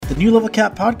The New Level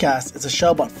Cap podcast is a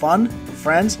show about fun,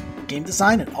 friends, game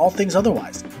design, and all things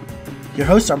otherwise. Your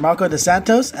hosts are Marco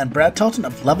DeSantos and Brad Telton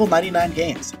of Level 99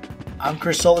 Games. I'm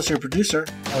Chris Solis, your producer,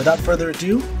 and without further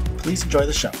ado, please enjoy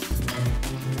the show.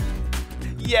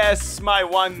 Yes, my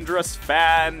wondrous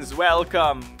fans,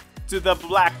 welcome to the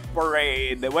Black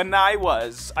Parade. When I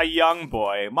was a young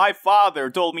boy, my father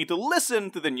told me to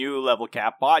listen to the New Level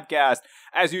Cap podcast.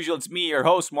 As usual, it's me, your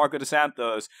host, Marco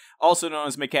DeSantos, also known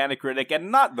as Mechanic Critic and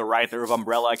not the writer of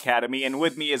Umbrella Academy, and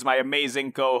with me is my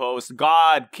amazing co-host,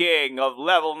 God King of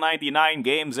Level 99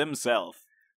 Games himself.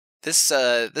 This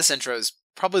intro is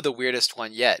probably the weirdest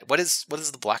one yet. What is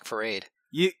the Black Parade?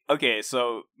 Okay,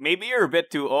 so maybe you're a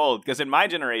bit too old, because in my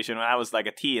generation, when I was like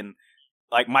a teen,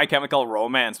 like My Chemical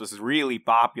Romance was really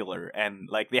popular, and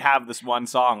like they have this one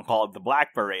song called The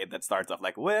Black Parade that starts off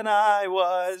like, when I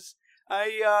was a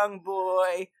young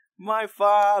boy, my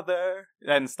father,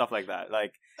 and stuff like that.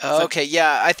 Like, okay,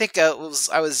 yeah, I think I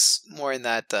was more in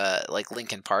that like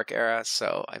Linkin Park era,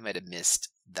 so I might have missed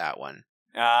that one.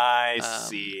 I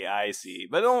see.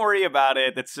 But don't worry about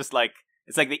it. It's just like,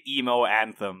 it's like the emo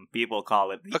anthem. People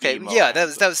call it the emo yeah,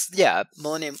 anthem. that was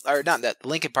Millennium, or not that,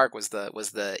 Linkin Park was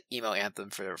the emo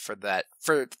anthem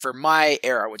for my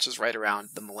era, which is right around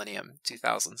the Millennium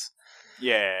 2000s.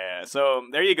 Yeah, so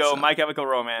there you go, My Chemical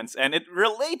Romance, and it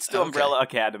relates to Umbrella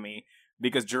Academy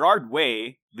because Gerard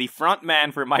Way, the front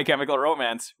man for My Chemical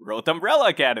Romance, wrote Umbrella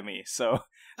Academy. So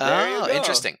there you go.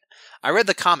 Interesting. I read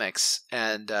the comics,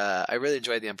 and I really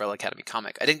enjoyed the Umbrella Academy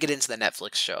comic. I didn't get into the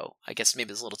Netflix show. I guess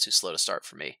maybe it's a little too slow to start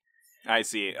for me. I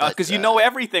see. Because you know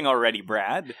everything already,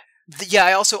 Brad. Yeah,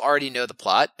 I also already know the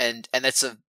plot, and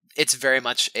it's very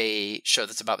much a show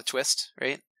that's about the twist,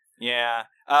 right? Yeah.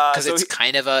 Because it's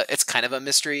kind of a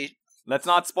mystery. Let's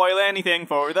not spoil anything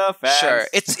for the fans. Sure,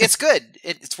 it's good.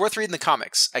 It's worth reading the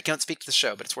comics. I can't speak to the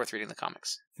show, but it's worth reading the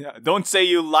comics. Yeah, don't say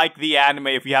you like the anime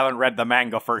if you haven't read the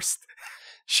manga first.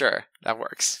 Sure, that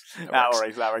works. That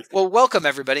works. Well, welcome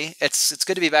everybody. It's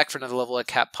good to be back for another Level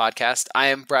Cap podcast. I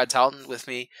am Brad Talton, with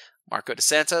me, Marco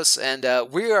DeSantos,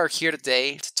 and we are here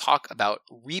today to talk about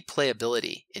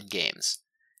replayability in games.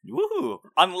 Woohoo!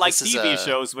 Unlike TV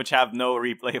shows, which have no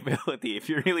replayability, if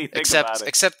you really think about it.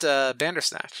 Except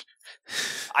Bandersnatch.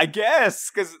 I guess,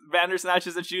 because Bandersnatch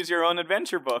is a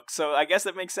choose-your-own-adventure book, so I guess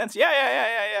that makes sense.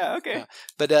 Yeah, okay. Yeah.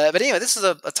 But anyway, this is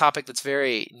a topic that's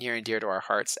very near and dear to our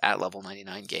hearts at Level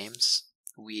 99 Games.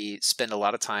 We spend a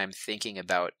lot of time thinking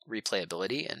about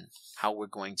replayability and how we're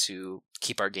going to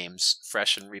keep our games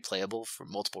fresh and replayable for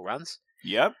multiple runs.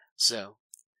 Yep. So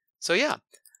yeah.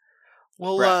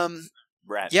 Well,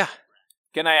 Brad. Yeah.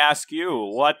 Can I ask you,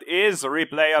 what is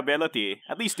replayability?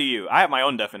 At least to you. I have my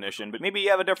own definition, but maybe you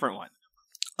have a different one.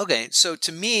 Okay, so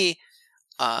to me,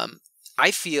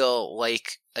 I feel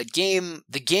like the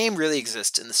game really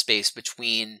exists in the space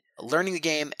between learning the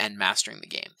game and mastering the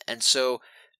game. And so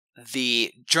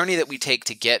the journey that we take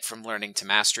to get from learning to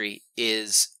mastery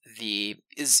is the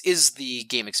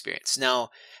game experience. Now,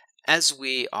 as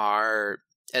the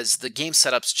game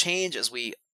setups change, as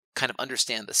we kind of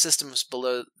understand the systems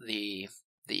below the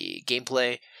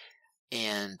gameplay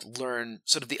and learn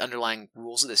sort of the underlying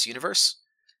rules of this universe,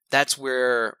 that's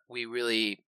where we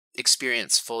really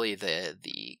experience fully the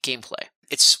gameplay.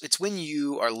 It's when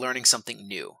you are learning something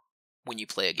new when you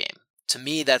play a game. To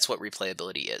me, that's what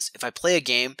replayability is. If I play a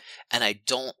game and I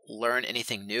don't learn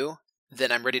anything new,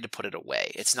 then I'm ready to put it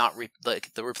away. It's not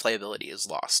like the replayability is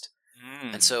lost.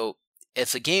 And so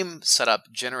if the game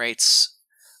setup generates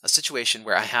a situation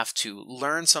where I have to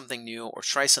learn something new or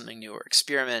try something new or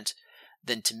experiment,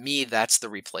 then to me, that's the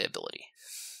replayability.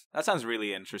 That sounds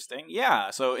really interesting.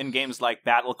 Yeah, so in games like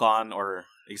BattleCon or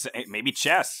maybe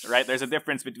chess, right? There's a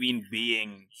difference between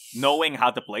knowing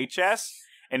how to play chess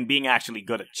and being actually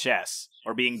good at chess,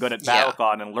 or being good at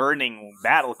BattleCon and learning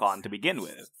BattleCon to begin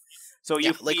with. So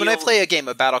like when I play a game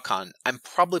of BattleCon, I'm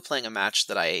probably playing a match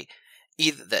that I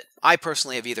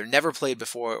personally have either never played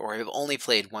before or have only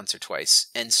played once or twice.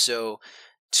 And so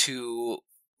to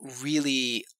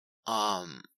really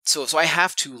so I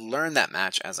have to learn that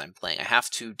match as I'm playing. I have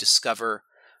to discover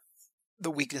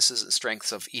the weaknesses and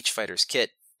strengths of each fighter's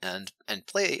kit and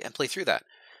play through that.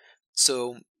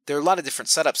 So there are a lot of different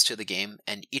setups to the game,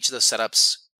 and each of those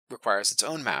setups requires its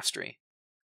own mastery.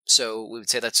 So we would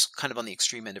say that's kind of on the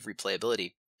extreme end of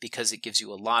replayability, because it gives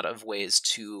you a lot of ways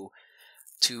to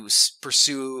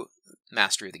pursue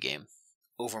mastery of the game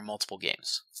over multiple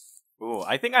games. Ooh,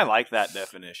 I think I like that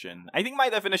definition. I think my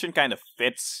definition kind of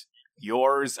fits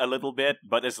yours a little bit,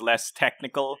 but is less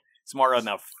technical. It's more on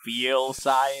a feel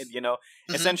side, you know?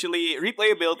 Mm-hmm. Essentially,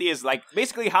 replayability is like,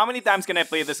 basically, how many times can I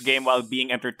play this game while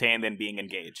being entertained and being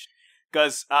engaged?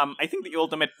 Because I think the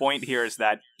ultimate point here is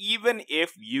that even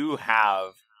if you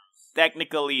have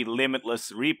technically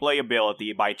limitless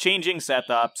replayability by changing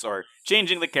setups or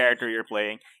changing the character you're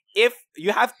playing, if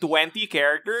you have 20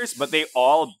 characters, but they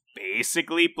all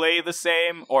basically play the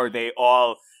same, or they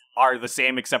all are the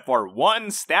same except for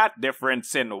one stat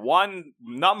difference in one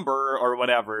number or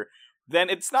whatever, then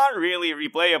it's not really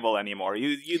replayable anymore.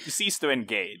 You cease to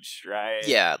engage, right?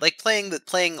 Yeah, like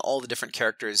playing all the different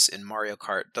characters in Mario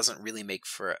Kart doesn't really make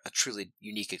for a truly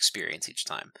unique experience each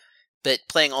time. But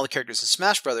playing all the characters in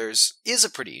Smash Brothers is a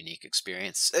pretty unique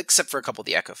experience, except for a couple of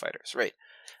the Echo Fighters, right?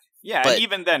 Yeah, But and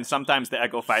even then, sometimes the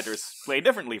Echo Fighters play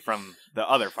differently from the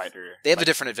other fighter. they have a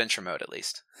different adventure mode, at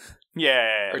least.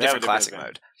 Yeah, Or they have a different classic adventure.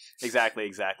 mode.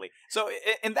 Exactly. So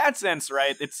in that sense,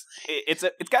 right, it's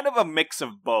kind of a mix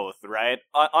of both, right?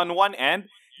 On one end,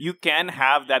 you can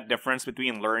have that difference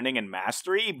between learning and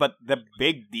mastery, but the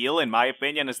big deal, in my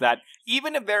opinion, is that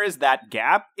even if there is that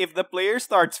gap, if the player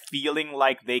starts feeling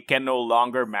like they can no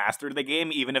longer master the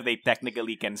game, even if they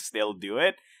technically can still do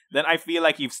it, then I feel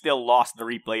like you've still lost the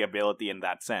replayability in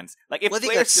that sense. Like, if Well, I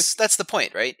think players that's the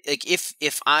point, right? Like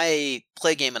if I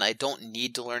play a game and I don't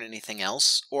need to learn anything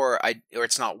else, or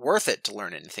it's not worth it to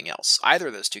learn anything else, either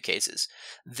of those two cases,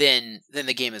 then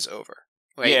the game is over,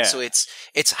 right? Yeah. So it's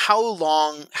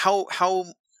how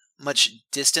much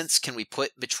distance can we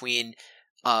put between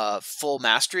full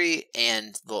mastery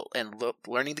and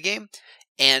learning the game,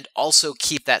 and also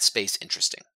keep that space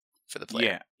interesting for the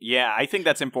player. Yeah, I think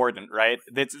that's important, right?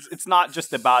 It's not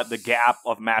just about the gap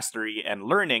of mastery and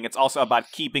learning, it's also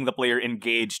about keeping the player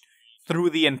engaged through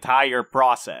the entire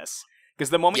process. Because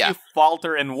the moment you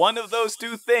falter in one of those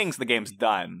two things, the game's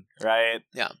done, right?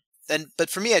 Yeah. But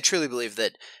for me, I truly believe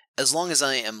that as long as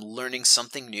I am learning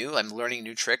something new, I'm learning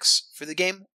new tricks for the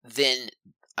game, then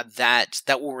that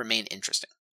will remain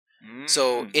interesting.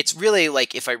 So it's really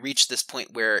like if I reach this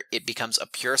point where it becomes a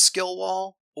pure skill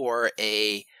wall, or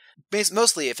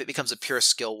mostly if it becomes a pure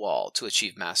skill wall to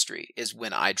achieve mastery, is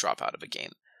when I drop out of a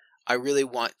game. I really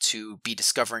want to be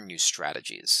discovering new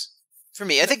strategies. For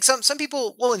me, I think some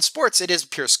people, well, in sports, it is a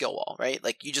pure skill wall, right?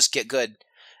 Like you just get good,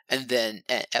 and then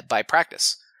by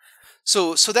practice.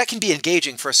 So that can be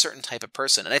engaging for a certain type of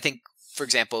person. And I think, for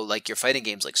example, like your fighting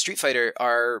games like Street Fighter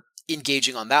are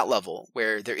engaging on that level,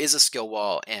 where there is a skill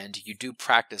wall and you do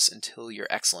practice until you're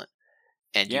excellent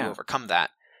and you overcome that.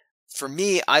 For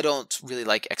me, I don't really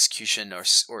like execution or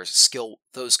skill,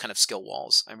 those kind of skill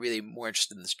walls. I'm really more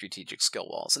interested in the strategic skill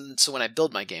walls. And so when I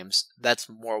build my games, that's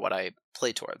more what I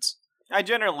play towards. I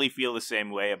generally feel the same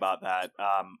way about that.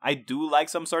 I do like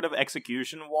some sort of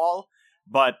execution wall,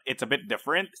 but it's a bit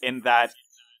different in that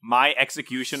my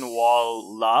execution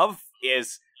wall love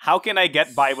is how can I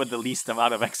get by with the least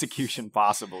amount of execution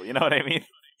possible? You know what I mean?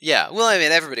 Yeah, well, I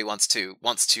mean, everybody wants to.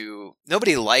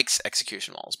 Nobody likes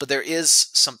execution walls, but there is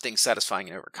something satisfying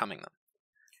in overcoming them.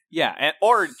 Yeah,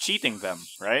 or cheating them,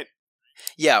 right?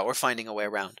 Yeah, or finding a way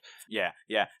around. Yeah.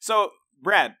 So,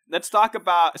 Brad, let's talk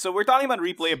about... So we're talking about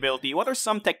replayability. What are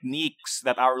some techniques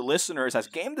that our listeners as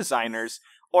game designers,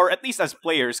 or at least as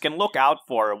players, can look out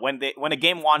for when a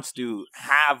game wants to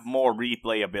have more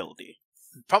replayability?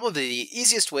 Probably the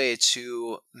easiest way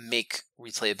to make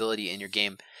replayability in your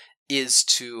game is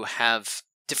to have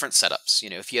different setups. You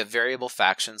know, if you have variable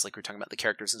factions, like we're talking about the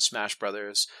characters in Smash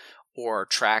Brothers, or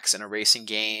tracks in a racing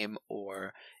game,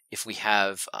 or if we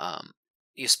have...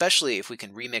 especially if we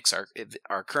can remix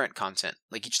our current content.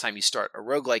 Like each time you start a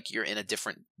roguelike, you're in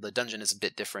the dungeon is a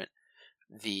bit different.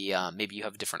 Maybe you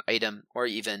have a different item, or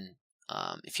even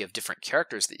if you have different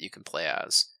characters that you can play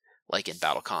as, like in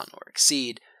BattleCon or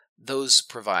Exceed, those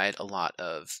provide a lot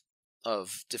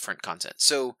of different content.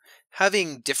 So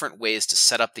having different ways to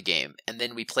set up the game, and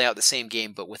then we play out the same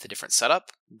game but with a different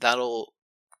setup, that'll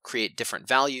create different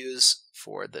values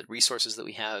for the resources that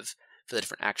we have, for the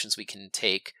different actions we can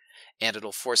take, and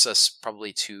it'll force us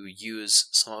probably to use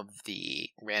some of the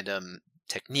random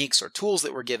techniques or tools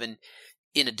that we're given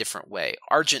in a different way.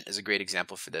 Argent is a great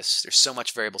example for this. There's so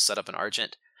much variable setup in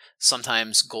Argent.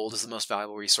 Sometimes gold is the most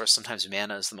valuable resource. Sometimes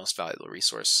mana is the most valuable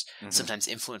resource. Mm-hmm. Sometimes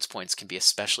influence points can be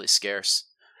especially scarce.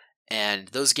 And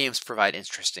those games provide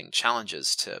interesting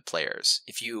challenges to players.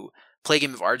 If you play a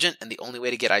game of Argent and the only way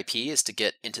to get IP is to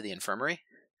get into the infirmary,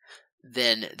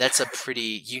 then that's a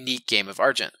pretty unique game of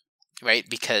Argent, right?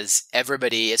 Because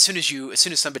everybody, as soon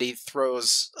as somebody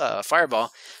throws a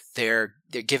fireball, they're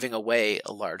giving away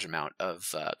a large amount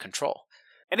of control.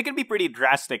 And it can be pretty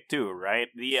drastic too, right?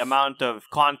 The amount of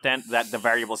content that the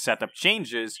variable setup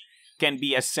changes can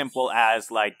be as simple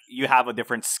as, like, you have a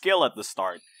different skill at the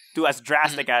start, to as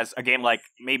drastic as a game like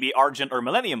maybe Argent or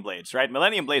Millennium Blades, right?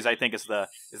 Millennium Blades, I think, is the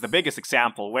biggest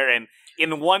example, wherein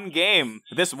in one game,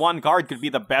 this one card could be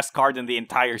the best card in the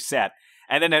entire set.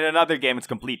 And then in another game, it's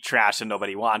complete trash and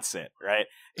nobody wants it, right?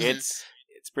 It's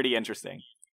pretty interesting.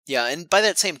 Yeah, and by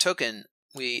that same token,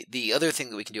 the other thing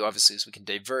that we can do, obviously, is we can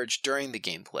diverge during the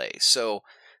gameplay. So,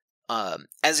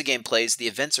 as a game plays, the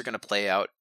events are going to play out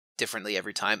differently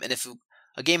every time. And if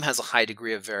a game has a high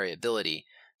degree of variability,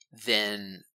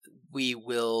 then we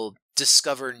will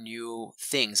discover new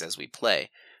things as we play.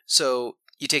 So,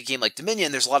 you take a game like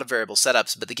Dominion, there's a lot of variable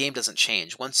setups, but the game doesn't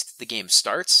change. Once the game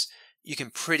starts, you can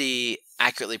pretty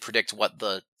accurately predict what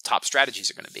the top strategies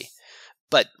are going to be.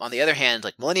 But on the other hand,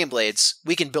 like Millennium Blades,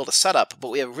 we can build a setup,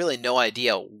 but we have really no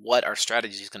idea what our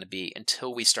strategy is going to be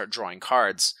until we start drawing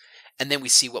cards, and then we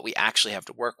see what we actually have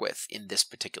to work with in this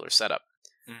particular setup.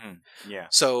 Mm-hmm. Yeah.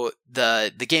 So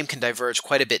the game can diverge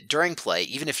quite a bit during play,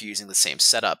 even if you're using the same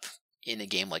setup in a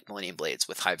game like Millennium Blades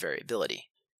with high variability.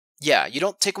 Yeah, you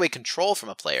don't take away control from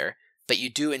a player, but you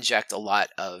do inject a lot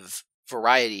of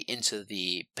variety into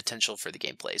the potential for the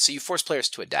gameplay. So you force players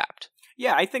to adapt.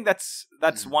 Yeah, I think that's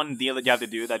one deal that you have to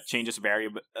do that changes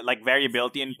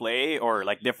variability in play or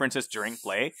like differences during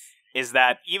play, is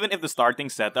that even if the starting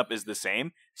setup is the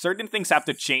same, certain things have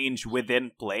to change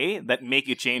within play that make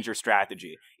you change your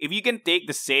strategy. If you can take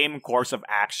the same course of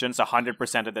actions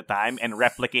 100% of the time and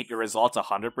replicate your results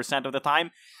 100% of the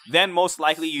time, then most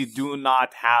likely you do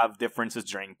not have differences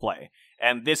during play.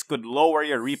 And this could lower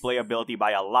your replayability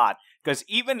by a lot. Because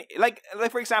even like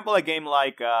for example, a game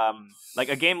like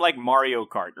Mario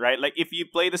Kart, right? Like if you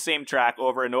play the same track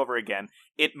over and over again,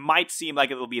 it might seem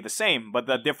like it'll be the same, but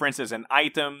the differences in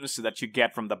items that you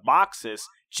get from the boxes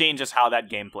changes how that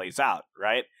game plays out,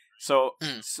 right? So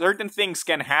certain things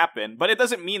can happen, but it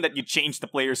doesn't mean that you change the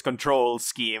player's control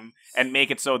scheme and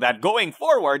make it so that going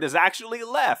forward is actually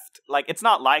left. Like, it's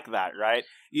not like that, right?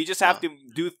 You just have to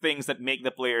do things that make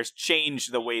the players change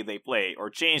the way they play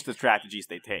or change the strategies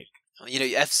they take. You know,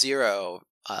 F-Zero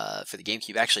for the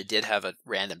GameCube actually did have a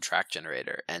random track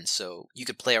generator, and so you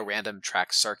could play a random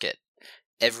track circuit.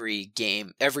 Every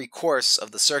course of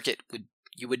the circuit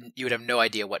you would have no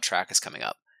idea what track is coming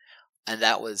up. And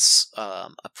that was a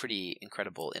pretty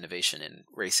incredible innovation in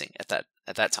racing at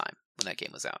that time when that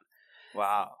game was out.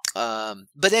 Wow.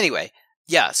 But anyway,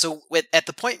 yeah. So at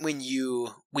the point when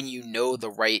you know the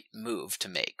right move to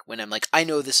make, when I'm like, I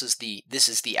know this is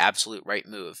the absolute right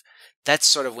move, that's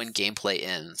sort of when gameplay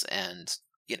ends and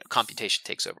computation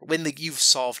takes over. When you've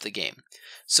solved the game.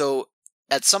 So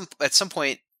at some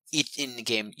point in the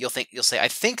game, you'll say, I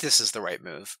think this is the right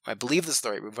move. I believe this is the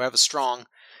right move. I have a strong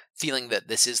feeling that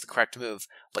this is the correct move,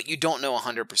 but you don't know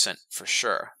 100% for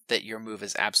sure that your move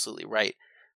is absolutely right.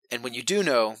 And when you do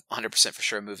know 100% for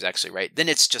sure a move is actually right, then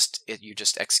you're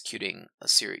just executing a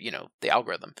series, the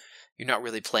algorithm. You're not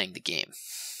really playing the game.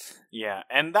 Yeah,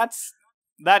 and that's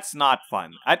not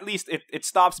fun. At least it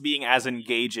stops being as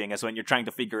engaging as when you're trying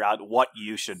to figure out what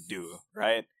you should do,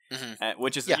 right? Mm-hmm.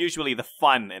 Which is usually the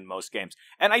fun in most games.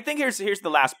 And I think here's the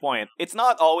last point. It's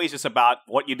not always just about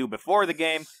what you do before the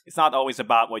game. It's not always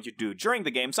about what you do during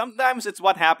the game. Sometimes it's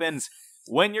what happens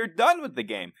when you're done with the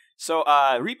game. So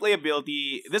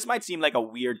replayability, this might seem like a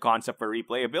weird concept for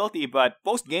replayability, but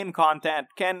post-game content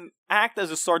can act as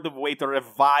a sort of way to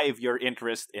revive your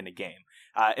interest in a game.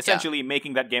 Essentially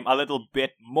making that game a little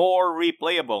bit more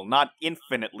replayable, not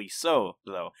infinitely so,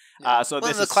 though.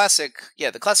 The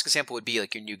classic example would be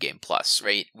like your New Game Plus,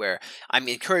 right? Where I'm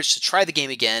encouraged to try the game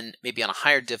again, maybe on a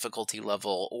higher difficulty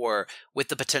level, or with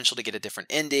the potential to get a different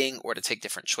ending, or to take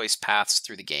different choice paths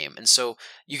through the game. And so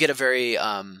you get a very,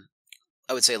 I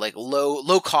would say, like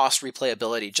low cost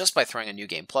replayability just by throwing a New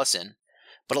Game Plus in.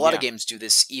 But a lot of games do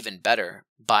this even better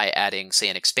by adding, say,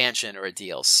 an expansion or a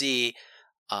DLC,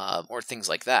 or things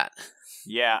like that.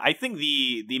 Yeah, I think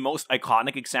the most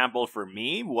iconic example for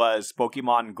me was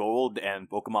Pokemon Gold and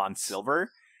Pokemon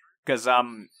Silver. Because,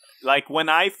 like, when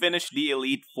I finished the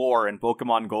Elite Four in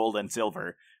Pokemon Gold and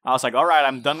Silver, I was like, alright,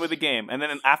 I'm done with the game. And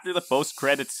then after the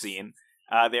post-credits scene,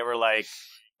 they were like,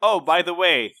 oh, by the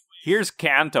way, here's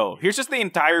Kanto. Here's just the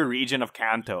entire region of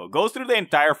Kanto. Goes through the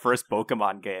entire first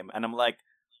Pokemon game. And I'm like,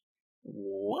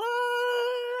 what?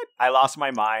 I lost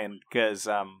my mind, because,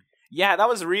 yeah, that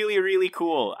was really, really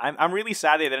cool. I'm really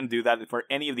sad they didn't do that for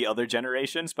any of the other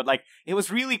generations, but, like, it was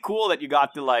really cool that you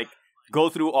got to, like, go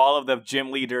through all of the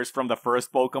gym leaders from the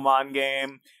first Pokemon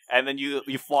game, and then you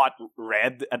fought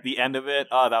Red at the end of it.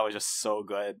 Oh, that was just so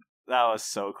good. That was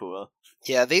so cool.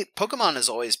 Yeah, Pokemon has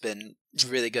always been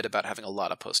really good about having a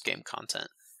lot of post-game content.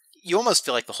 You almost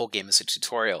feel like the whole game is a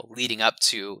tutorial leading up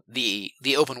to the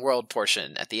open world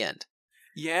portion at the end.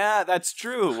 Yeah, that's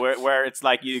true. Where it's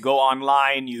like you go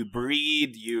online, you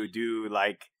breed, you do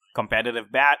like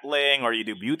competitive battling, or you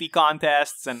do beauty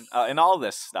contests and all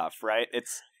this stuff, right?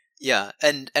 It's Yeah,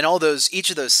 and all those,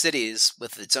 each of those cities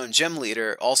with its own gym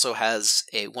leader also has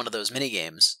one of those mini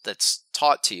games that's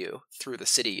taught to you through the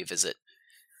city you visit.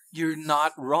 You're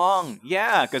not wrong.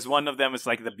 Yeah, because one of them is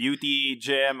like the beauty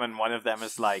gym, and one of them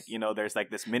is like, there's like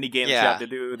this mini game you have to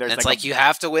do. There's and it's like you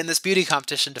have to win this beauty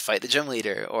competition to fight the gym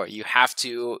leader, or you have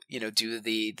to, do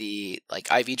the like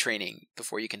IV training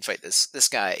before you can fight this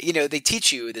guy. They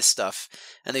teach you this stuff,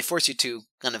 and they force you to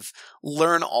kind of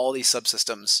learn all these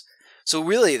subsystems. So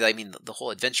really, I mean, the whole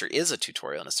adventure is a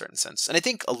tutorial in a certain sense, and I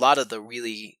think a lot of the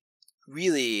really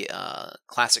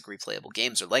classic replayable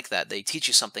games are like that. They teach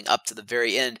you something up to the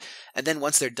very end, and then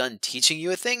once they're done teaching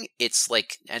you a thing, it's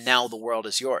like, and now the world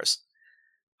is yours.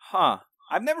 Huh.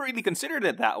 I've never really considered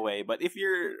it that way, but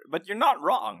you're not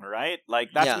wrong, right? Like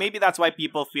maybe that's why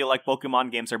people feel like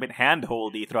Pokemon games are a bit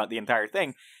hand-holdy throughout the entire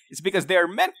thing. It's because they're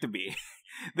meant to be.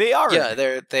 They are.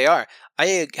 Yeah, they are.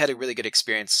 I had a really good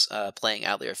experience playing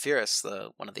Atelier Firis,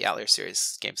 one of the Atelier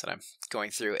series games that I'm going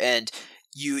through, and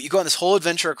you go on this whole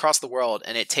adventure across the world,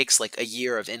 and it takes like a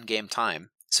year of in-game time.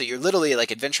 So you're literally like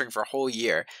adventuring for a whole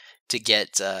year to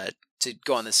get to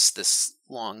go on this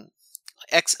long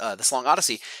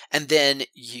odyssey, and then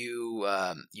you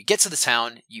get to the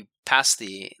town, you pass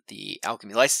the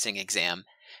alchemy licensing exam,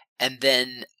 and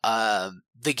then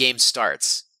the game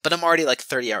starts. But I'm already like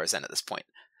 30 hours in at this point.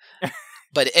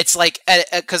 But it's like,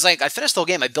 because like I finished the whole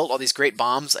game, I built all these great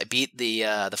bombs, I beat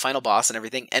the final boss and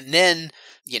everything, and then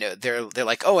they're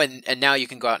like, oh, and now you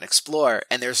can go out and explore,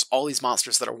 and there's all these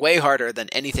monsters that are way harder than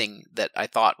anything that I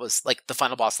thought was like the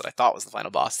final boss that I thought was the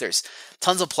final boss. There's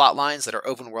tons of plot lines that are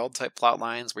open world type plot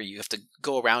lines where you have to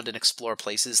go around and explore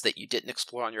places that you didn't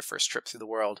explore on your first trip through the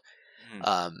world.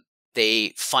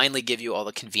 They finally give you all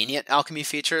the convenient alchemy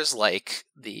features, like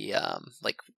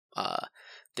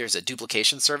there's a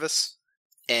duplication service.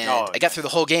 And I got through the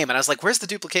whole game, and I was like, where's the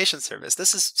duplication service?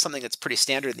 This is something that's pretty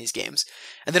standard in these games.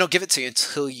 And they don't give it to you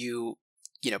until you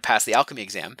pass the alchemy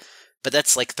exam. But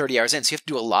that's like 30 hours in, so you have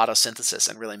to do a lot of synthesis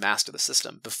and really master the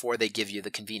system before they give you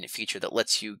the convenient feature that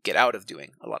lets you get out of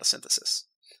doing a lot of synthesis.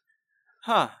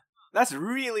 Huh. That's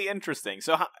really interesting.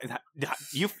 So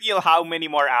you feel how many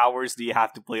more hours do you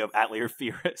have to play of Atelier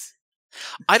Firis?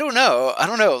 I don't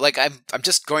know. Like I'm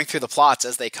just going through the plots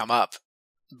as they come up.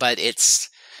 But it's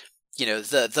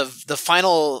the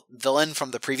final villain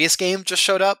from the previous game just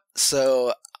showed up,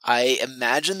 so I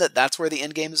imagine that's where the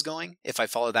end game is going, if I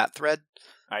follow that thread.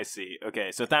 I see.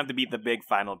 Okay, so time to beat the big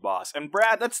final boss. And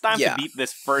Brad, it's time to beat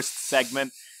this first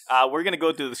segment. We're going to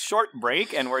go to the short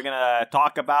break, and we're going to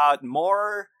talk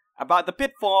more about the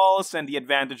pitfalls and the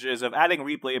advantages of adding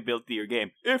replayability to your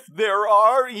game, if there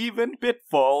are even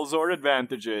pitfalls or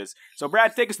advantages. So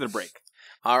Brad, take us to the break.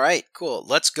 All right, cool.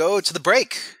 Let's go to the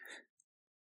break.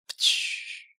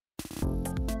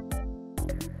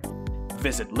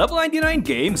 Visit Level 99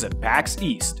 Games at PAX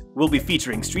East. We'll be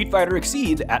featuring Street Fighter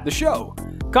Exceed at the show.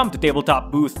 Come to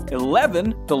Tabletop Booth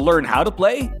 11 to learn how to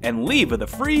play and leave with a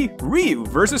free Ryu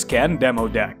vs. Ken demo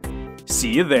deck.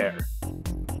 See you there.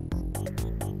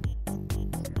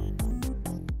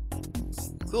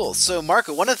 Cool. So,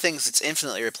 Marco, one of the things that's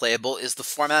infinitely replayable is the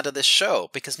format of this show,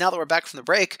 because now that we're back from the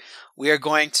break, we are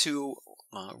going to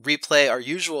replay our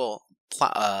usual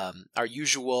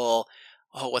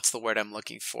what's the word I'm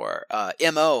looking for?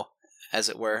 MO, as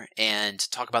it were, and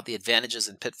talk about the advantages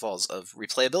and pitfalls of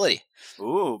replayability.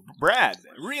 Ooh, Brad,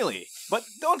 really? But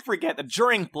don't forget that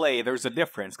during play, there's a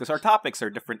difference, because our topics are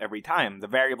different every time. The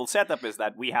variable setup is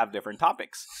that we have different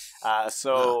topics.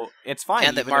 So it's fine.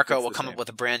 And that Marco will come up with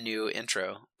a brand new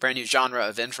genre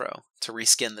of intro to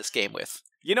reskin this game with.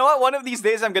 You know what? One of these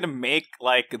days I'm going to make,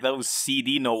 like, those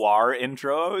CD noir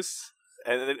intros.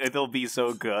 It'll be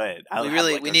so good.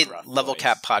 We need Level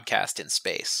Cap podcast in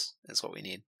space, is what we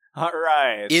need. All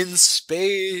right. In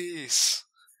space.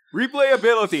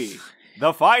 Replayability.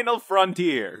 The final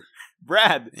frontier.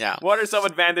 Brad, yeah. What are some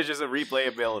advantages of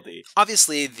replayability?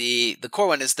 Obviously, the core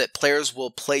one is that players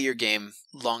will play your game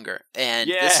longer. And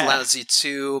this allows you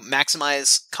to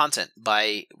maximize content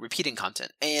by repeating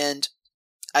content. And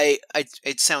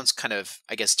it sounds kind of,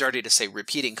 I guess, dirty to say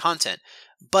repeating content.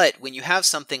 But when you have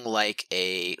something like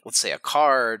let's say a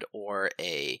card or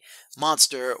a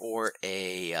monster or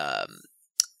a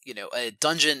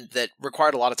dungeon that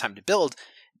required a lot of time to build,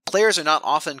 players are not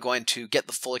often going to get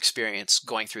the full experience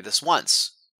going through this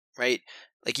once, right?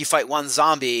 Like you fight one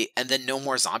zombie and then no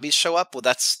more zombies show up. Well,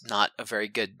 that's not a very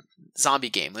good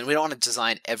zombie game. And we don't want to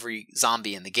design every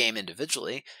zombie in the game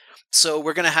individually. So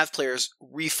we're going to have players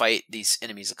refight these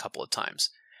enemies a couple of times.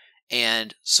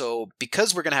 And so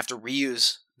because we're going to have to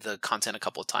reuse the content a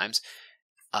couple of times,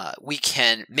 we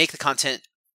can make the content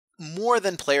more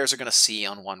than players are going to see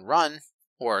on one run,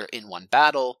 or in one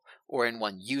battle, or in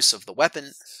one use of the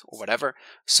weapon, or whatever,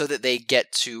 so that they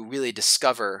get to really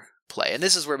discover play. And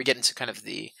this is where we get into kind of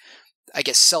the, I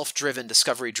guess, self-driven,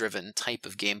 discovery-driven type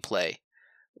of gameplay,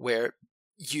 where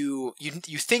you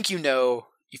think you know,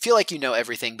 you feel like you know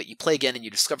everything, but you play again and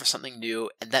you discover something new,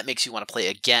 and that makes you want to play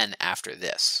again after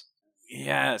this.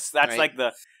 Yes, that's Right?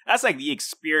 like the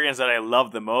experience that I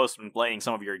love the most when playing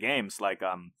some of your games, like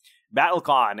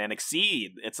BattleCon and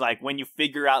Exceed. It's like when you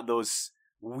figure out those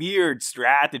weird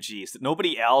strategies that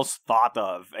nobody else thought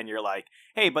of, and you're like,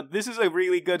 hey, but this is a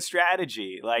really good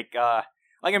strategy. Like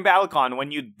in BattleCon,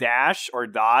 when you dash or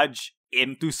dodge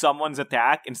into someone's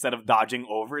attack instead of dodging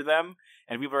over them,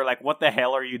 and people are like, what the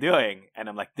hell are you doing? And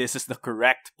I'm like, this is the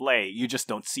correct play. You just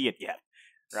don't see it yet,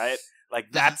 right?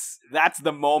 Like that's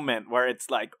the moment where it's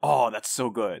like, oh, that's so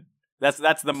good. That's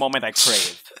the moment I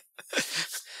crave.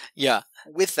 Yeah.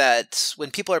 With that,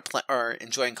 when people are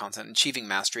enjoying content, achieving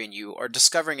mastery, and you are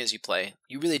discovering as you play,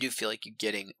 you really do feel like you're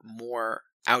getting more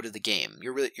out of the game.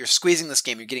 You're squeezing this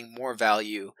game. You're getting more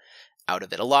value out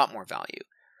of it, a lot more value.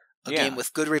 A game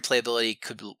with good replayability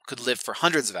could live for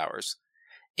hundreds of hours,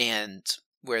 and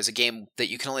whereas a game that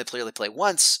you can only play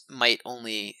once might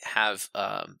only have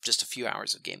just a few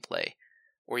hours of gameplay,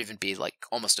 or even be like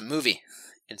almost a movie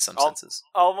in some senses.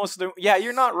 Yeah,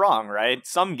 you're not wrong, right?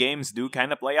 Some games do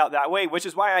kind of play out that way, which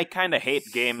is why I kind of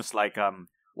hate games like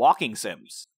walking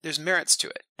sims. There's merits to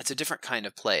it. It's a different kind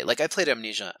of play. Like I played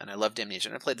Amnesia, and I loved Amnesia,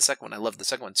 and I played the second one. I loved the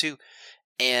second one too.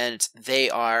 And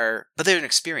they're an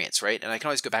experience, right? And I can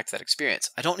always go back to that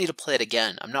experience. I don't need to play it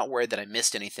again. I'm not worried that I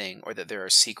missed anything or that there are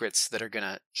secrets that are going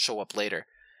to show up later.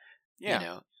 Yeah. You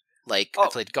know, like I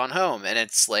played Gone Home, and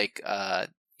it's like, I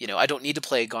don't need to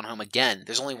play Gone Home again.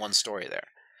 There's only one story there.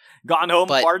 Gone Home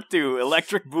Part 2,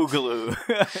 Electric Boogaloo.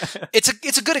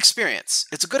 It's a good experience.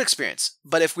 It's a good experience.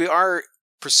 But if we are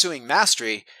pursuing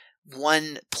mastery,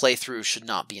 one playthrough should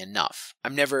not be enough.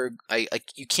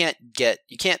 You can't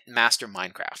master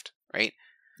Minecraft, right?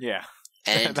 Yeah.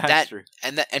 And that's true.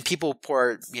 And people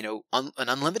pour, an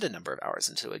unlimited number of hours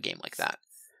into a game like that.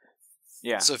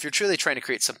 Yeah. So if you're truly trying to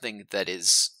create something that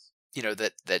is,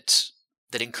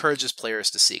 that encourages players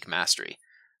to seek mastery,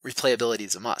 replayability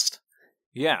is a must.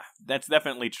 Yeah, that's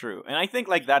definitely true. And I think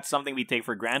like that's something we take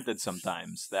for granted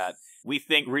sometimes, that we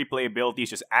think replayability is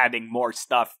just adding more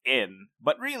stuff in,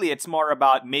 but really it's more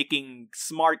about making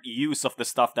smart use of the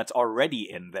stuff that's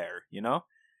already in there,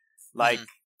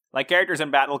 Like characters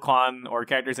in BattleCon or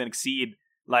characters in Exceed,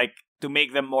 like to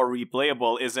make them more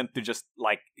replayable isn't to just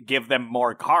like give them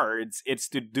more cards, it's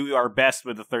to do our best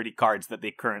with the 30 cards that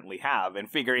they currently have and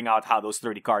figuring out how those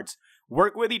 30 cards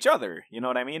work with each other, you know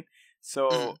what I mean?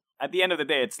 So at the end of the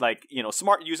day, it's like,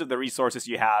 smart use of the resources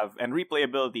you have, and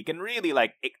replayability can really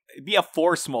like be a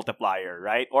force multiplier,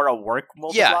 right? Or a work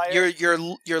multiplier. Yeah,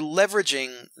 you're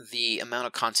leveraging the amount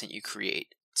of content you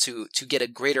create to get a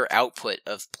greater output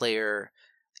of player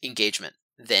engagement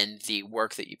than the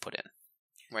work that you put in.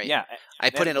 Right? Yeah. I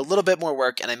put in a little bit more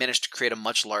work and I managed to create a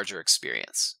much larger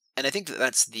experience. And I think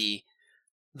that's the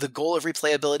goal of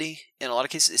replayability in a lot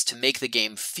of cases, is to make the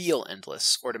game feel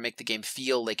endless, or to make the game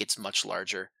feel like it's much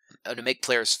larger, or to make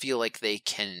players feel like they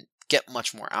can get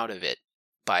much more out of it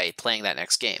by playing that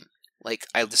next game. Like,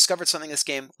 I discovered something in this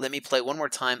game, let me play one more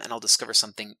time and I'll discover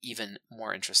something even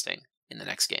more interesting in the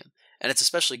next game. And it's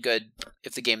especially good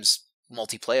if the game's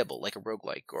multiplayable, like a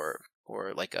roguelike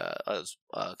or like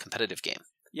a competitive game.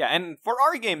 Yeah, and for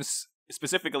our games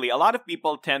specifically, a lot of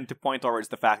people tend to point towards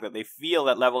the fact that they feel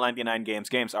that level 99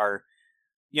 games are,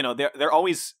 they're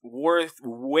always worth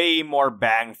way more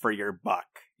bang for your buck.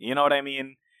 You know what I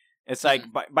mean? It's like,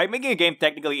 by making a game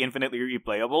technically infinitely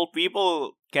replayable,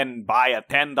 people can buy a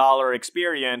 $10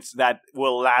 experience that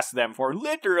will last them for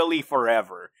literally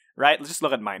forever, right? Let's just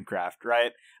look at Minecraft,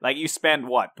 right? Like, you spend,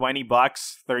 what, $20,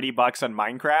 $30 on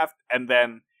Minecraft, and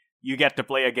then you get to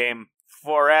play a game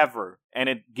forever, and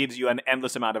it gives you an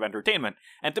endless amount of entertainment.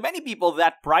 And to many people,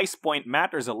 that price point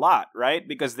matters a lot, right?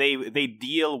 Because they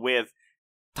deal with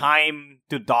time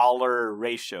to dollar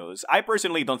ratios. I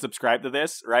personally don't subscribe to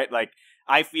this, right? Like,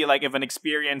 I feel like if an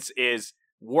experience is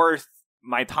worth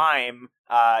my time,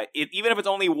 even if it's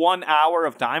only 1 hour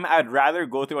of time, I'd rather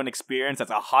go through an experience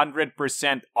that's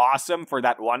 100% awesome for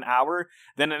that 1 hour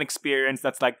than an experience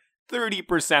that's like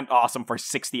 30% awesome for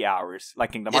 60 hours,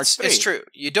 like Kingdom Hearts 3. It's true.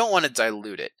 You don't want to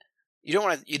dilute it. You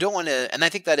don't want to, and I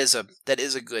think that is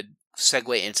a good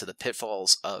segue into the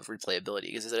pitfalls of replayability,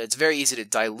 because it's very easy to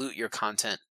dilute your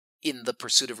content in the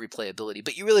pursuit of replayability,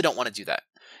 but you really don't want to do that.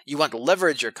 You want to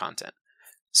leverage your content.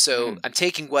 So I'm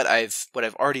taking what I've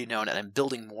already known and I'm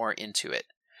building more into it.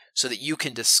 so that you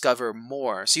can discover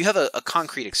more. So you have a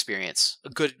concrete experience, a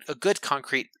good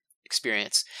concrete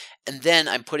experience, and then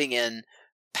I'm putting in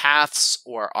paths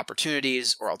or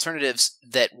opportunities or alternatives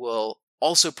that will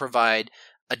also provide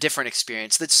a different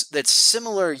experience that's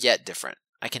similar yet different.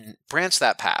 I can branch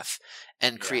that path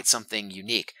and create something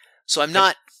unique. So I'm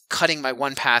not cutting my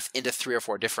one path into 3 or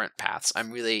 4 different paths.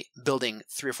 I'm really building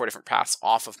 3 or 4 different paths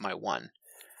off of my one.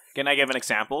 Can I give an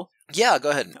example? Yeah, go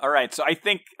ahead. All right, so I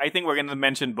think we're going to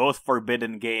mention both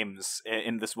forbidden games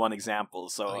in this one example.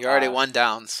 So you're already one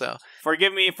down. So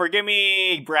forgive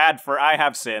me, Brad, for I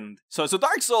have sinned. So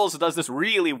Dark Souls does this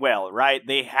really well, right?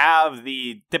 They have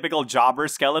the typical jobber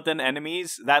skeleton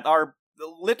enemies that are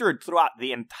littered throughout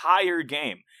the entire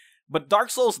game. But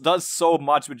Dark Souls does so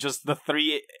much with just the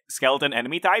 3 skeleton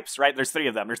enemy types, right? There's 3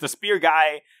 of them. There's the spear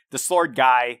guy, the sword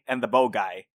guy, and the bow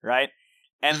guy, right?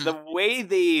 And the way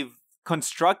they've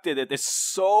constructed it is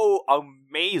so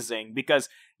amazing because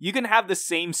you can have the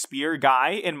same spear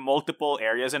guy in multiple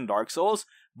areas in Dark Souls,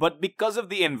 but because of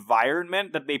the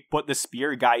environment that they put the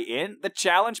spear guy in, the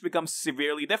challenge becomes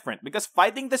severely different. Because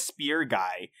fighting the spear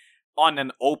guy on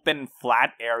an open,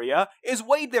 flat area is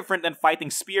way different than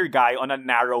fighting spear guy on a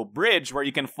narrow bridge where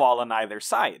you can fall on either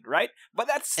side, right? But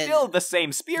that's still the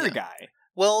same spear guy.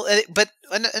 Well, but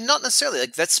not necessarily.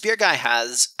 Like, that spear guy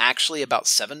has actually about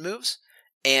 7 moves,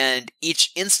 and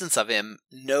each instance of him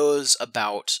knows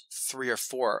about 3 or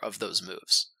 4 of those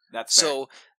moves. That's fair. So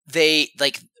they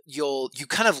you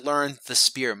kind of learn the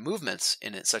spear movements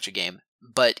in such a game,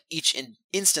 but each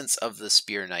instance of the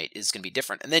spear knight is going to be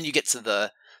different. And then you get to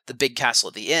the big castle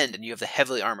at the end, and you have the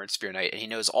heavily armored spear knight, and he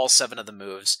knows all 7 of the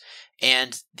moves,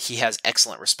 and he has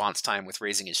excellent response time with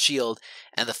raising his shield,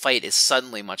 and the fight is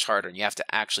suddenly much harder, and you have to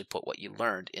actually put what you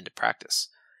learned into practice.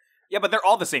 Yeah, but they're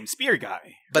all the same spear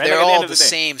guy. But right? they're all the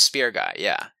same spear guy,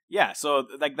 yeah. Yeah, so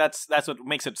that's what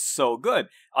makes it so good.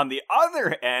 On the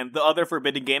other end, the other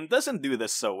Forbidden game doesn't do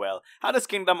this so well. How does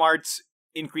Kingdom Hearts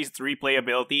increase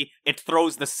replayability? It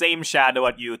throws the same shadow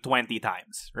at you 20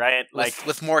 times, right?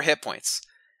 With more hit points.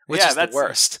 Which is the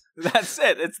worst. That's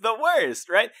it. It's the worst,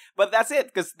 right? But that's it,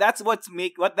 because that's what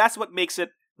makes it,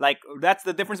 like, that's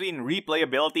the difference between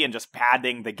replayability and just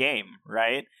padding the game,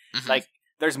 right? Mm-hmm. Like,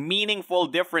 there's meaningful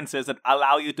differences that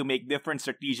allow you to make different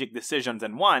strategic decisions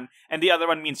in one, and the other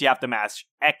one means you have to mash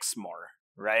X more,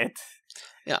 right?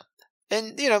 Yeah.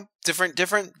 And,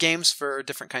 different games for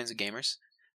different kinds of gamers.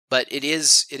 But it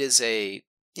is a,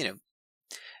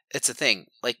 it's a thing.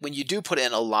 Like, when you do put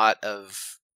in a lot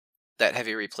of that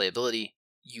heavy replayability,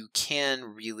 you can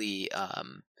really,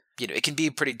 it can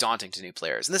be pretty daunting to new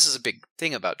players. And this is a big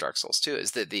thing about Dark Souls too,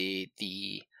 is that the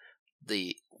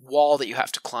wall that you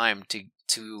have to climb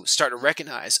to start to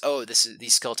recognize,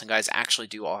 these skeleton guys actually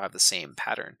do all have the same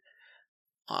pattern.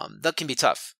 That can be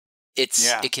tough.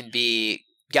 It can be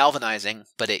galvanizing,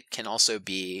 but it can also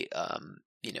be,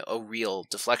 a real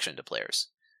deflection to players.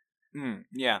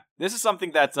 Yeah, this is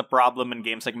something that's a problem in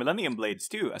games like Millennium Blades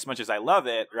too. As much as I love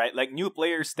it, right? Like, new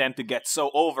players tend to get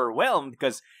so overwhelmed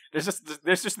because there's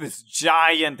just this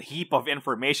giant heap of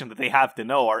information that they have to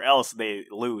know, or else they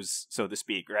lose, so to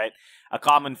speak, right? A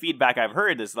common feedback I've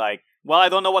heard is like, "Well, I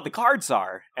don't know what the cards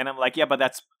are," and I'm like, "Yeah, but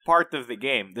that's part of the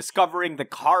game. Discovering the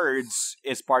cards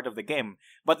is part of the game."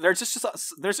 But there's just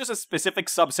a specific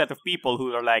subset of people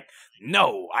who are like,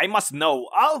 "No, I must know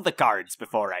all the cards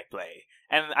before I play."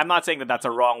 And I'm not saying that that's a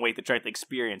wrong way to try to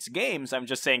experience games. I'm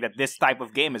just saying that this type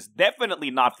of game is definitely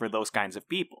not for those kinds of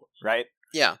people, right?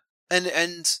 Yeah. And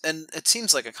it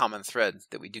seems like a common thread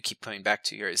that we do keep coming back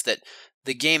to here is that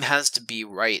the game has to be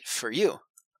right for you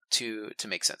to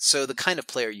make sense. So the kind of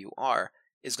player you are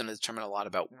is going to determine a lot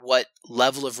about what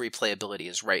level of replayability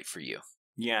is right for you.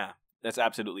 Yeah. That's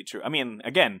absolutely true. I mean,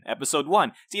 again, episode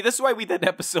 1. See, this is why we did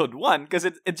episode 1, because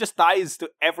it just ties to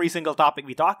every single topic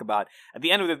we talk about. At the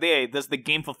end of the day, does the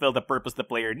game fulfill the purpose the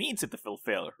player needs it to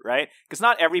fulfill, right? Because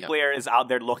not every player is out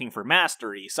there looking for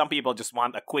mastery. Some people just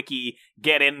want a quickie,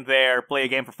 get in there, play a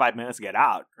game for 5 minutes, get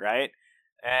out, right?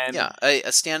 And yeah, a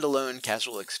standalone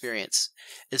casual experience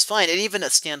is fine. And even a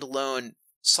standalone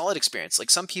solid experience.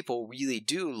 Like, some people really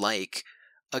do like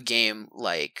a game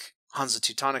like Hansa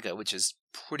Teutonica, which is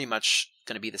pretty much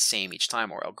going to be the same each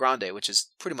time, or El Grande, which is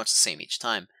pretty much the same each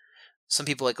time. Some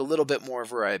people like a little bit more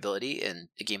variability in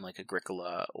a game like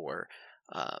Agricola, or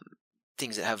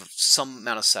things that have some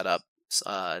amount of setup,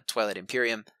 Twilight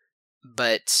Imperium,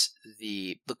 but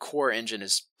the core engine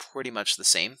is pretty much the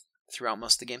same throughout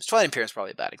most of the games. Twilight Imperium is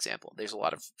probably a bad example. There's a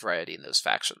lot of variety in those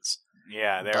factions.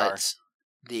 Yeah, there are.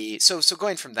 So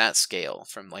going from that scale,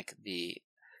 from like the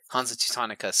Hansa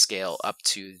Teutonica scale up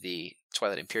to the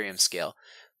Twilight Imperium scale,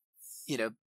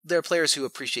 there are players who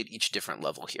appreciate each different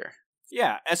level here.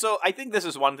 Yeah, and so I think this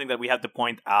is one thing that we have to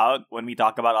point out when we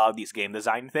talk about all of these game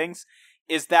design things,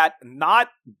 is that not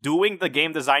doing the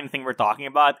game design thing we're talking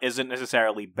about isn't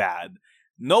necessarily bad.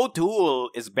 No tool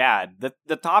is bad.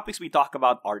 The topics we talk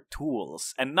about are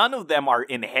tools, and none of them are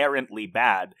inherently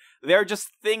bad. They're just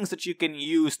things that you can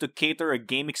use to cater a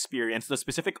game experience to the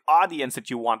specific audience that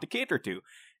you want to cater to.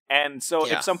 And so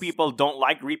if some people don't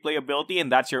like replayability and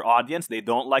that's your audience, they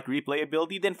don't like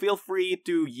replayability, then feel free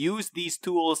to use these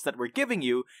tools that we're giving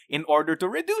you in order to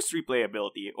reduce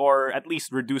replayability, or at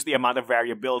least reduce the amount of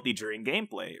variability during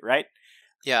gameplay, right?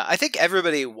 Yeah, I think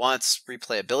everybody wants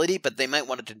replayability, but they might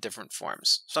want it in different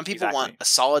forms. Some people want a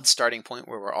solid starting point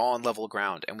where we're all on level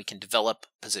ground and we can develop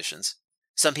positions.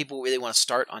 Some people really want to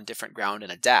start on different ground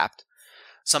and adapt.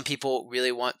 Some people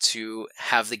really want to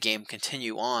have the game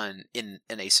continue on in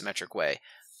an asymmetric way,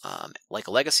 like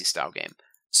a legacy-style game.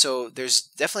 So there's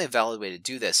definitely a valid way to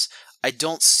do this. I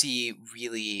don't see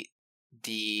really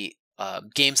the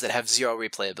games that have zero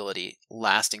replayability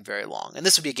lasting very long. And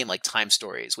this would be a game like Time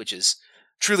Stories, which is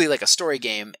truly like a story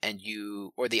game,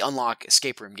 or the Unlock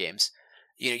escape room games.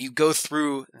 You go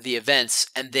through the events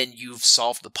and then you've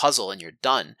solved the puzzle and you're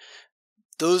done.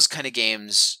 Those kind of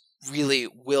games really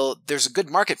there's a good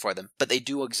market for them, but they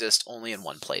do exist only in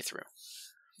one playthrough.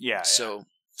 Yeah. So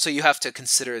you have to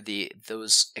consider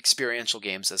those experiential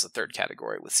games as a third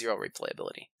category with zero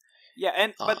replayability.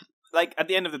 Yeah, but like at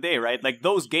the end of the day, right? Like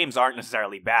those games aren't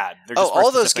necessarily bad. They're just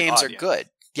all those games audience. Are good.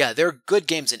 Yeah, there are good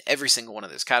games in every single one of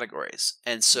those categories.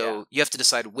 And so you have to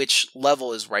decide which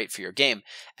level is right for your game,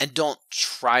 and don't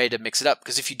try to mix it up.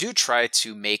 Because if you do try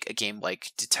to make a game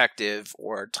like Detective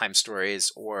or Time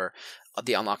Stories or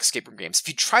the Unlock escape room games, if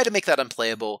you try to make that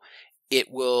unplayable, it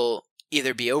will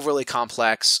either be overly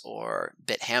complex or a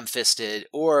bit ham-fisted,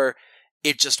 or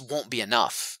it just won't be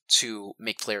enough to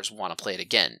make players want to play it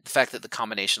again. The fact that the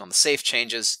combination on the save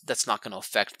changes, that's not going to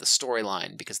affect the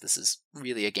storyline, because this is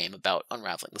really a game about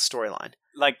unraveling the storyline.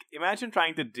 Like, imagine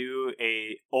trying to do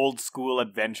a old school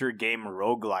adventure game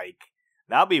roguelike.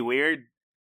 That'd be weird.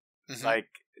 Mm-hmm.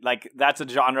 Like that's a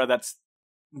genre that's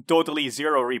totally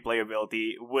zero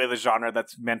replayability with a genre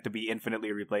that's meant to be infinitely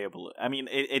replayable. I mean,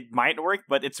 it might work,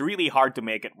 but it's really hard to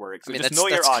make it work. So just know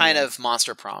your audience. That's kind of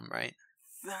Monster Prom, right?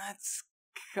 That's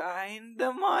kind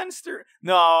of monster.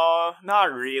 No,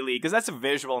 not really, because that's a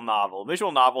visual novel.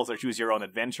 Visual novels are choose your own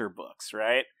adventure books,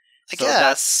 right? I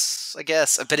guess,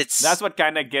 but that's what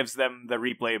kind of gives them the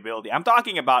replayability. I'm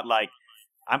talking about like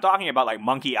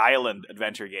Monkey Island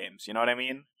adventure games. You know what I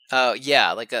mean? Oh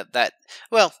yeah, like that.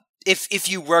 Well, if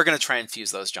you were going to try and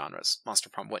fuse those genres, Monster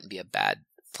Prom wouldn't be a bad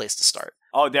place to start.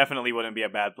 Oh, definitely wouldn't be a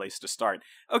bad place to start.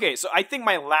 Okay, so I think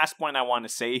my last point I want to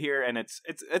say here, and it's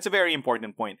a very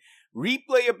important point.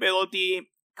 Replayability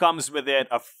comes with it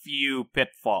a few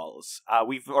pitfalls.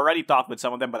 We've already talked with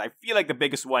some of them, but I feel like the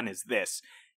biggest one is this.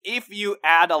 If you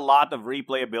add a lot of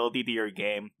replayability to your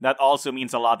game, that also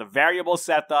means a lot of variable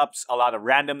setups, a lot of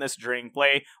randomness during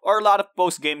play, or a lot of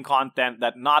post-game content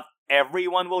that not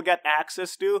everyone will get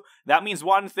access to. That means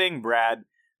one thing, Brad.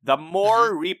 The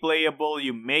more replayable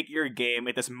you make your game,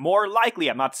 it is more likely,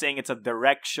 I'm not saying it's a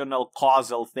directional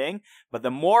causal thing, but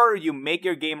the more you make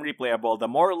your game replayable, the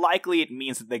more likely it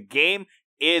means that the game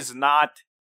is not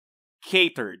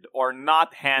catered or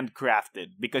not handcrafted,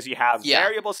 because you have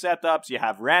variable setups, you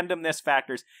have randomness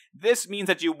factors. This means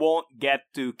that you won't get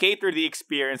to cater the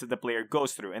experience that the player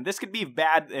goes through, and this could be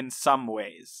bad in some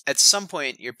ways. At some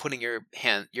point, you're putting your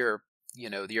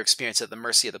experience at the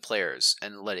mercy of the players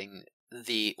and letting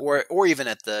or even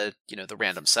at the the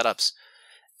random setups.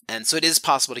 And so it is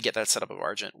possible to get that setup of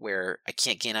Argent where I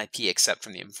can't gain IP except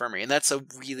from the infirmary, and that's a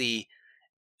really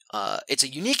it's a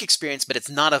unique experience, but it's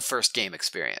not a first game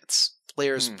experience.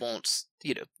 Players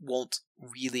won't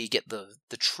really get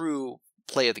the true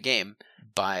play of the game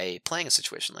by playing a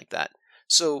situation like that.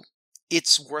 So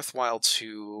it's worthwhile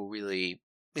to really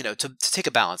to take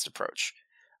a balanced approach,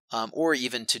 or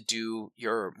even to do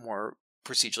your more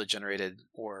procedurally generated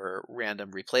or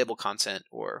random replayable content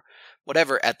or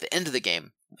whatever at the end of the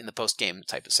game in the post-game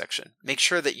type of section. Make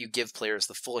sure that you give players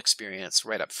the full experience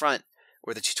right up front,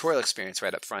 or the tutorial experience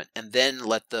right up front, and then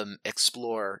let them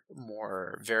explore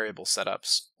more variable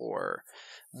setups or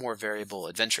more variable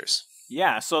adventures.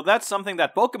 Yeah, so that's something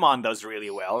that Pokemon does really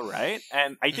well, right?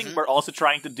 And I think we're also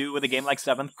trying to do with a game like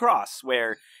Seventh Cross,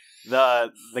 where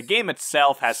the game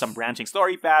itself has some branching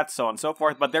story paths, so on and so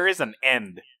forth, but there is an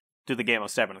end to the game of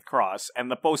Seventh Cross,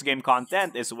 and the post-game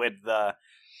content is with the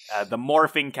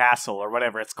morphing castle, or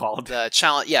whatever it's called. The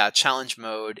challenge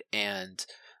mode, and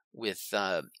with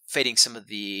fading some of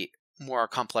the more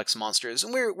complex monsters.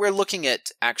 And we're looking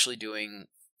at actually doing,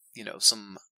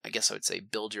 some, I guess I would say,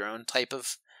 build your own type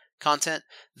of content,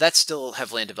 that's still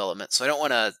heavily in development. So I don't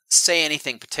want to say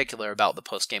anything particular about the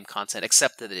post-game content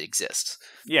except that it exists.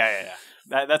 Yeah.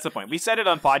 That's the point. We said it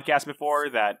on podcast before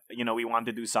that, we want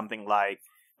to do something like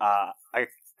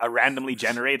a randomly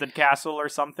generated castle or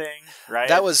something, right?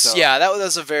 That was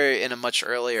in a much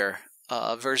earlier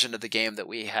version of the game that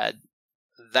we had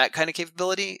that kind of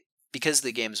capability. Because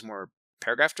the game's more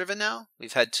paragraph driven now,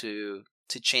 we've had to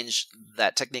change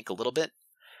that technique a little bit.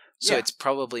 So it's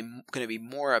probably going to be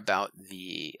more about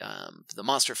the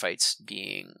monster fights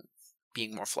being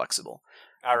more flexible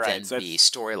than the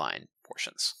storyline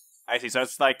portions. I see. So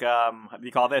it's like how do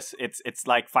you call this? It's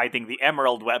like fighting the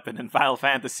Emerald Weapon in Final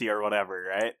Fantasy or whatever,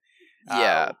 right?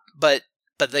 Yeah, but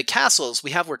the castles,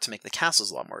 we have worked to make the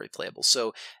castles a lot more replayable.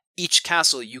 So each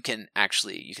castle you can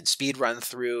speed run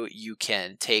through. You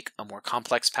can take a more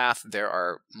complex path. There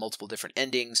are multiple different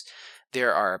endings.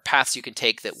 There are paths you can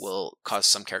take that will cause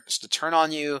some characters to turn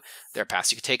on you. There are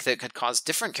paths you can take that could cause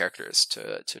different characters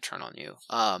to turn on you.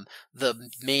 The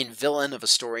main villain of a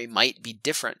story might be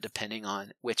different depending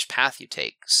on which path you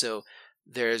take. So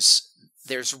there's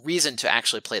reason to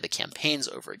actually play the campaigns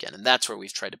over again, and that's where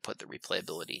we've tried to put the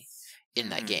replayability in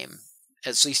that game,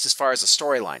 at least as far as the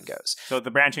storyline goes. So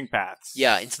the branching paths.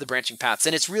 Yeah, into the branching paths,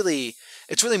 and it's really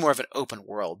more of an open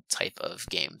world type of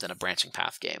game than a branching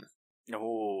path game.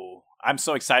 Oh, I'm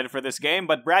so excited for this game.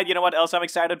 But Brad, you know what else I'm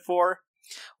excited for?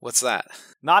 What's that?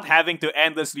 Not having to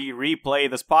endlessly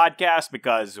replay this podcast,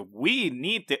 because we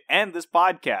need to end this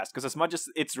podcast. Because as much as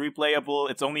it's replayable,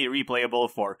 it's only replayable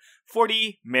for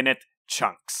 40-minute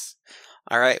chunks.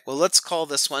 All right, well, let's call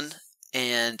this one.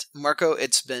 And Marco,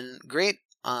 it's been great.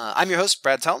 I'm your host,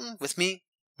 Brad Telton. With me,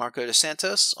 Marco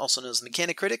DeSantos, also known as the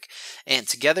Mechanic Critic. And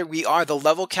together we are the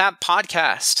Level Cap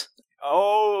Podcast.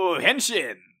 Oh,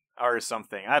 Henshin! Or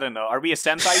something. I don't know. Are we a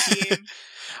Sentai team?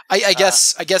 I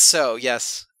guess so,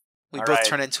 yes. We both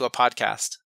turn into a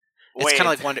podcast. It's kind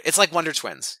of like Wonder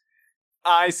Twins.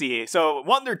 I see. So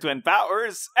Wonder Twin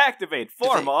powers activate,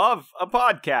 form of a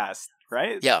podcast,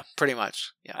 right? Yeah, pretty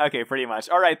much. Yeah. Okay, pretty much.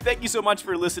 All right, thank you so much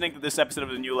for listening to this episode of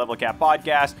the New Level Cap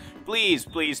Podcast. Please,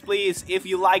 if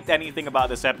you liked anything about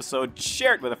this episode,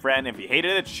 share it with a friend. If you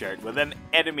hated it, share it with an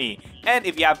enemy. And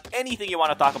if you have anything you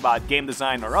want to talk about, game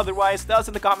design or otherwise, tell us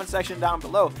in the comment section down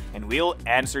below, and we'll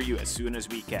answer you as soon as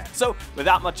we can. So,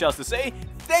 without much else to say,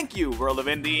 thank you, World of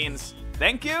Indians.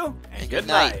 Thank you, and good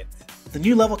night. The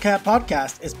New Level Cap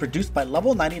Podcast is produced by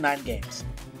Level 99 Games.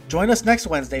 Join us next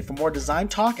Wednesday for more design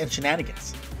talk and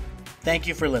shenanigans. Thank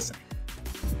you for listening.